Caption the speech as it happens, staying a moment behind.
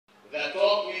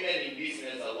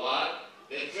Award,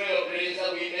 the Trailblazer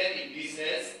Women in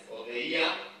Business of the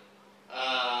Year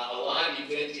Award in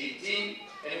 2018,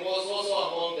 and was also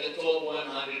among the top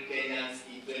 100 Kenyans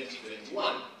in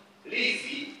 2021.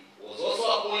 Lizzie was also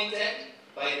appointed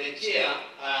by the chair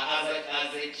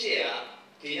as the chair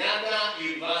Kenyatta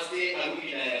University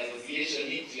Alumni Association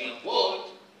Interim Board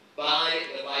by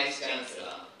the Vice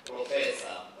Chancellor,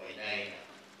 Professor Wanyoike.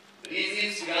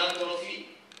 Lizzie's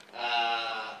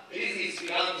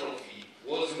philanthropy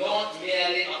was not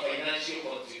merely a financial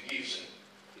contribution.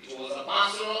 It was a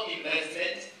personal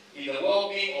investment in the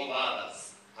well-being of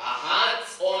others. Her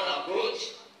hands-on approach,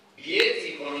 be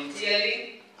it in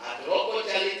volunteering at local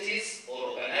charities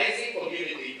or organizing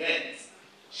community events,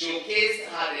 showcased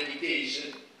her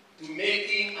dedication to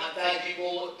making a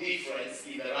tangible difference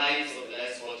in the lives of the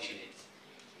less fortunate.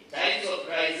 In times of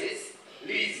crisis,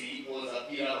 Lizzie was a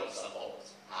pillar of support.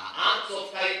 Her acts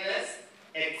of kindness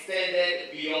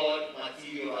extended beyond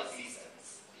material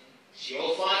assistance. She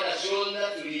offered a shoulder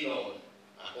to lean on,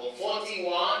 a comforting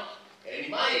word, a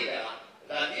reminder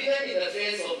that even in the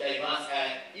face of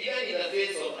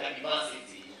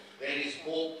adversity, there is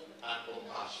hope and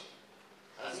compassion.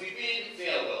 As we bid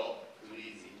farewell to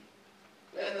Lizzie,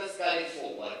 let us carry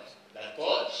forward the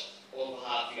torch of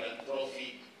her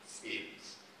philanthropic spirit.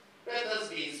 Let us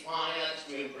be inspired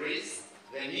to embrace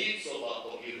the needs of our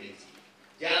community,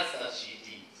 just as she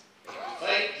did, and to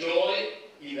find joy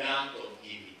in the act of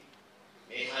giving.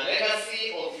 May her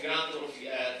legacy of philanthropy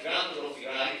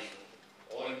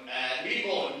live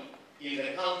on in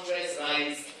the countless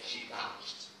lives she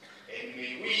touched. And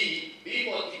may we be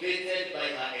motivated by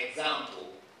her example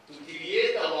to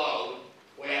create a world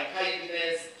where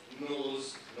kindness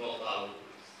knows no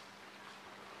boundaries.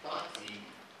 Parting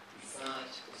is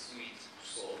such a sweet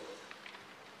sorrow.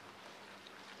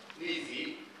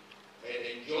 Lizzie had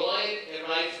enjoyed a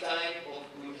lifetime of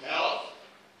good health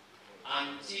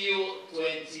until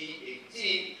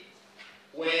 2018,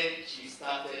 when she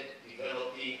started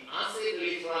developing acid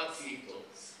reflux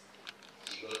symptoms.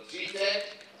 She got treated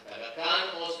at Aga Khan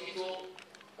Hospital,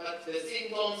 but the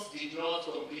symptoms did not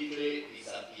completely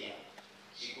disappear.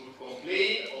 She could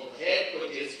complain of head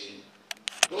congestion,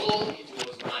 though it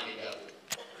was manageable.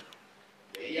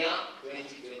 The year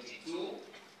 2022,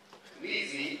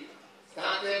 Lizzie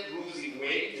started losing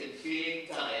weight and feeling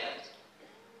tired,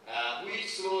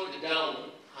 which slowed down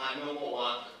her normal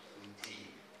work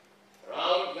routine.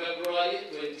 Around February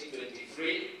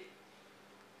 2023,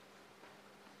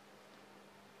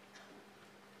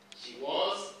 she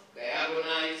was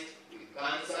diagnosed with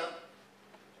cancer,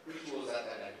 which was at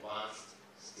an advanced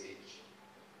stage.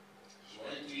 She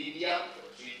went to India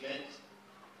for treatment,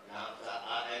 and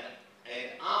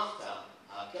after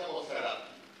her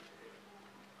chemotherapy,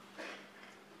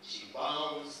 she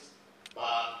bounced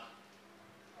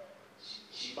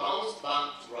back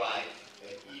to life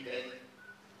and even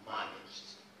managed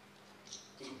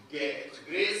to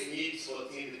grace Need's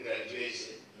 14th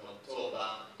graduation in October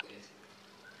 20.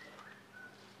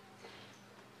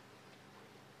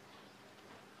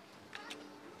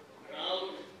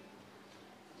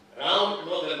 Around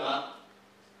November,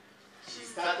 she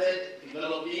started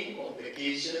developing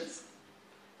complications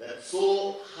that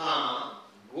saw her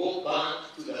go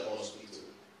back to the hospital.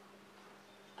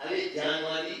 Early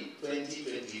January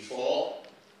 2024,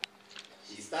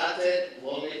 she started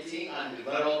vomiting and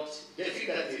developed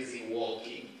difficulties in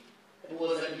walking and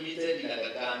was admitted in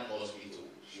Aga Khan Hospital.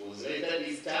 She was later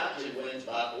discharged and went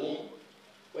back home,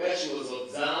 where she was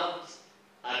observed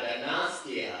under nurse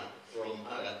care from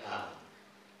Aga Khan.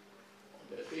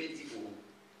 On the fateful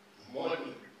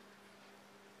morning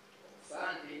of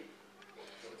Sunday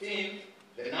 14th,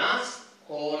 the nurse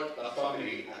called her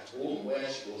family at home where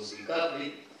she was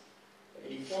recovering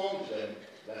and informed them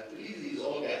that Lizzie's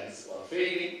organs were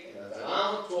failing, and at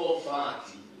around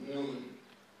 12:30 noon,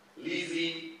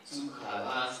 Lizzie took her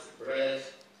last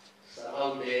breath,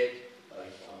 surrounded by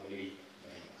family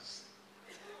members.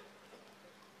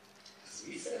 As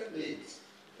we celebrate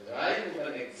the life of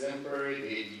an exemplary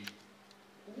lady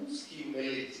whose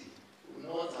humility would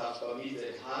not have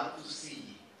permitted her to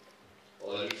see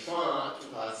or refer to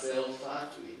herself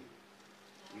that way,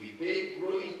 we pay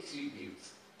growing tribute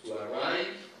to a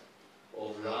life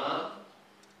of love,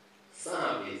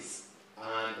 service,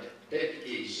 and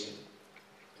dedication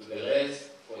to the less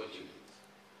fortunate.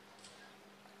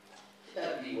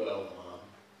 That be well, Mom.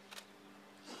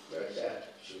 Precious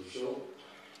Shosho,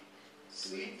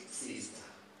 sweet sister,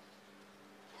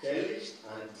 cherished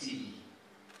auntie,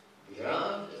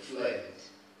 beloved friend,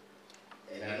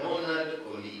 and an honored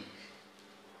colleague,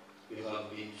 you have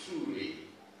been truly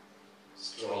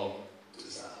strong to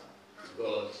serve.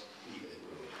 God be the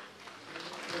glory.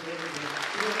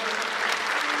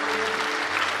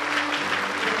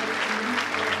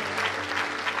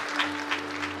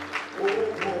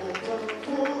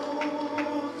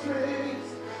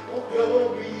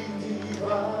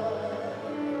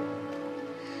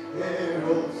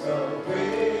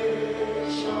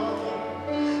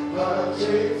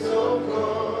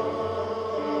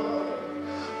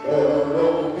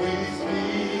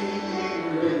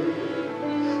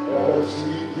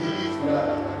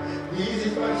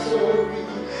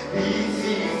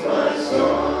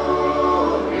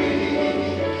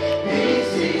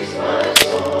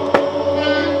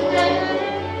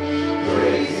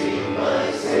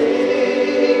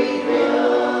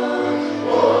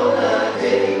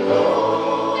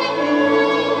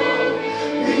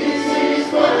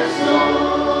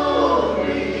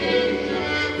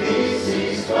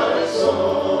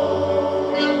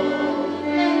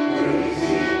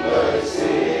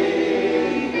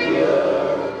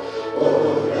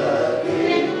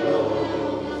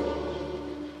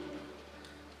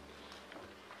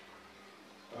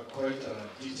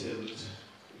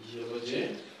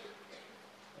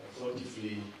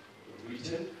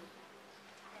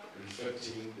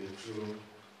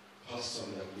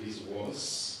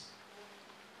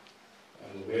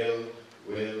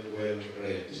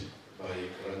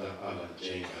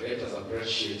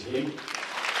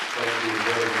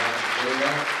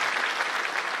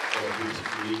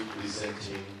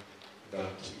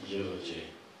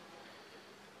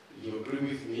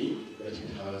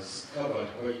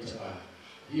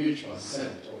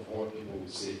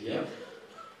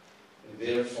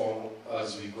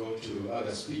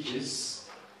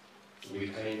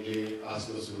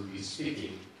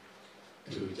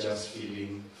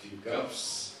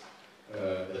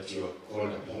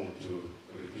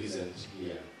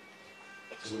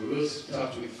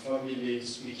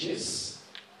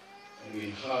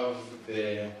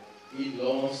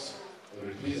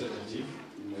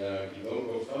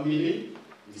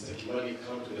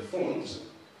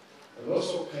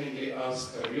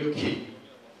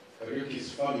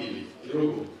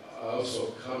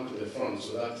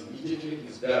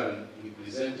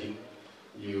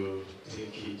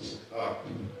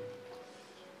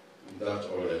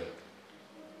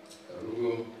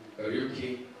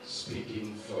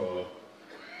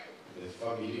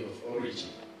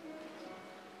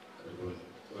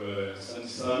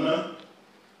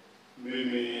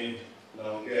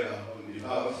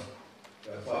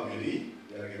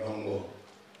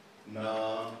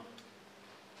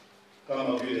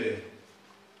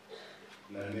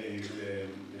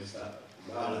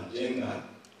 Njenga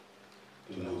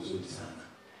tuna huzuni sana.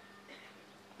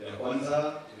 Ya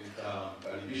kwanza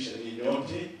nitakaribisha ninyi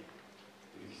nyote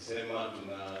nikisema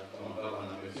kama baba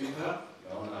amefika,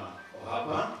 naona kwa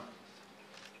hapa.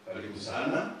 Karibu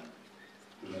sana.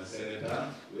 Tuna seneta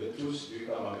wetu sijui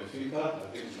kama amefika,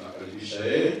 lakini tunakaribisha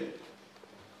yeye.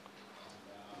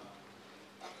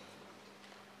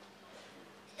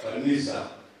 Kanisa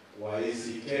wa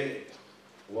ICK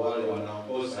wale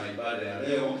wanaongoza ibada ya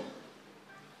leo,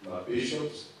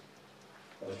 bishops,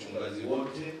 wachungaji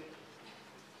wote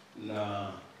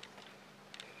na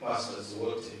pastors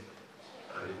wote,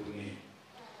 karibuni.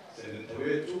 Seneta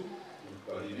wetu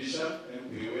tunakaribisha,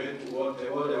 MP wetu wote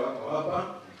wale wako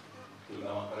hapa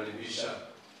tunawakaribisha,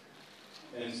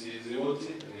 MCs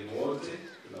wote, wote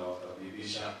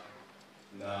tunawakaribisha.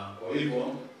 Na kwa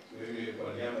hivyo mimi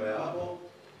kwa niaba ya hapo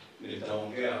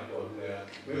nitaongea kwa lugha ya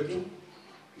kwetu,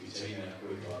 Kichaina ya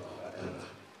kwetu hapa Katanga.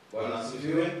 Bwana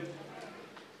asifiwe.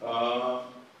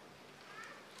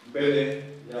 Mbele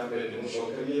ya mbele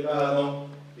mushokerie ngano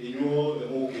inyuo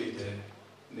mukite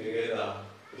nigetha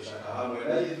gucaka hamwe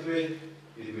na ithuĩ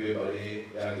bari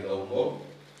ya gĩthongo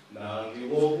na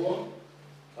ngĩgũkwo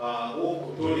gũkũ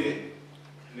tũrĩ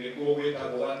nĩkuo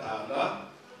gwĩtagwo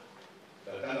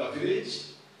Gatanga village,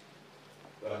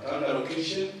 Gatanga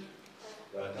location,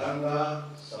 Gatanga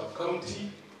sub-county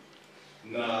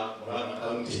na Murang'a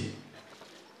county.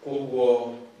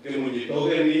 Koguo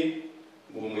ngĩmũnyitogeni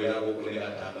ngũmwĩra gũkũ nĩ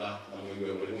Gatanga na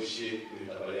mũigwe mũrĩ mũciĩ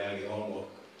gwĩtabari ya gĩthongo.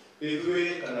 Ithuĩ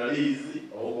kana Lizzie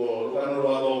ũguo rũgano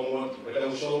rwa thomwo twende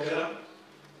gũcokera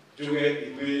njuge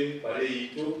ithuĩ bari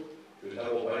itũ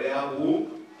twĩtagwo bari ya Gìkûu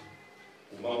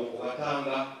kuma gũkũ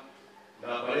Gatanga na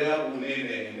bari ya Gìkûu nĩ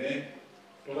nene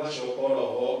tũgacoka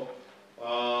oroho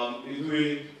ithuĩ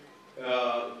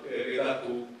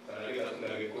Gìkûu kana Gìkûu na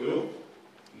Gìkûyũ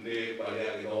nĩ bari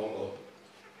ya gĩthongo.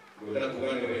 Gwĩta kuga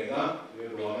nĩ wega nĩ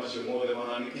ũndũ wa macio mothe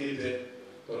mahanĩkĩte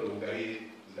tondũ Ngai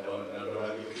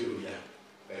ndaragĩũkĩrũria,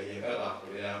 Ngai ekaga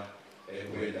ũrĩa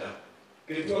ekwenda.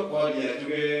 Gĩtua kwaria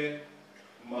njuge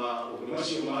maũndũ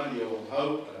macio mario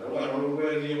hau kana rũgano rũu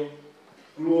rwenio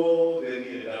ruothe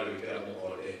niĩ ndarwĩkĩra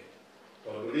mũkonde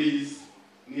tondũ Liz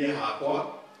niĩ hakwa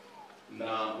na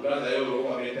brother ũyũ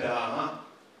ũrũgamĩte haha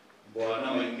Bwana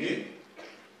maingĩ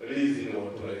Liz nĩ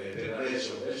ũtũrerete na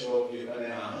Reco gĩũkane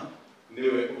haha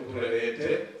niwe ũtũrerete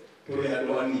tũrĩ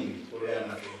andũ anini tũrĩ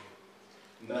anake.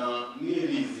 Na niĩ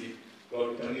Liz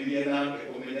twarutanirie nake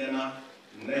kũmenyana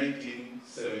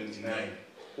 1979.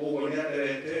 Koguo nĩ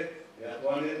anderete, nĩ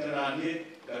atwanĩte na niĩ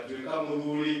ngatuĩka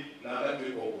mũthuri na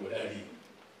ngatuĩka ũguo ndari.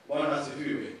 Bwana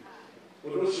asifiwe.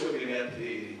 Urushio kwenye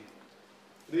atiri.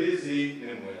 Lizzie ni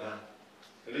mwega.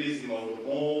 Lizzie maundu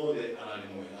mothe arari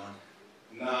mwega.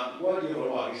 Na gwari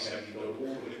horo wa gicagi tondu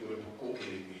guku ni kwetu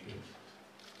kukiri gwitu.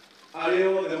 Ari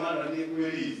othe mananie kwi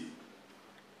Lizzie.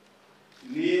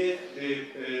 Nie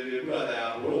brother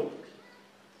ya bro.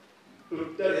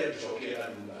 Tutare tucokera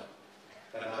thutha.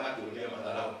 Kana gaturia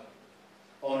matharau.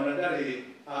 Ona ndari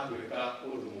atwika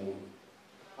undu muru.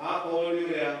 Akorwo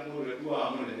uria mundu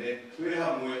wa munene twi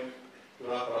hamwe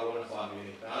turakoragwo na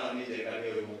family na ni Njenga ni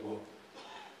uyu mugo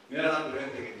ni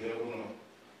araturetegeria muno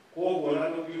koguo na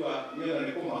tukiuga niona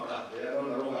ni kumaka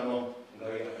rona rugano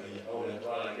ngawiga kai au ni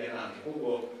twaragia nake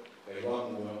koguo kai wa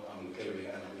muno amukere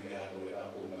wega na wiga ya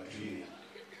kuma twiri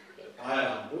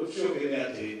haya ucio kene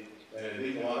ati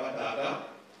thini wa gataka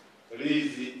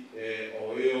Lizzie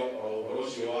oyo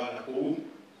orocio wa nakuu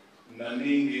na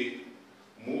ningi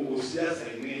mugu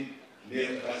siasa-ini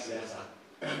neka siasa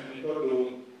ni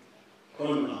tondu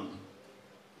kona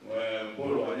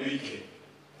mbolo Wanyoike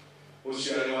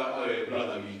ucio ari awe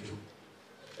brother witu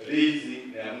Lizzie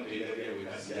ni amuteithagia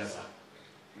gwika siasa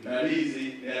na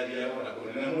Lizzie ni athiaga na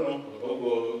kunene muno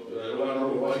toguo rwano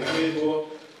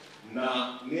rwandikitwo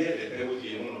na niendete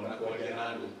guthie muno na kwaria na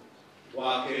andu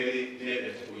wa keri niendete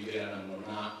kuigirana muno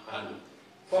na andu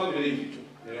family yitu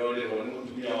niyo rirwo ni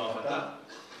mutumia wa bata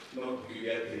no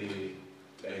tukiuga atiri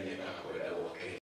Njenga kwenda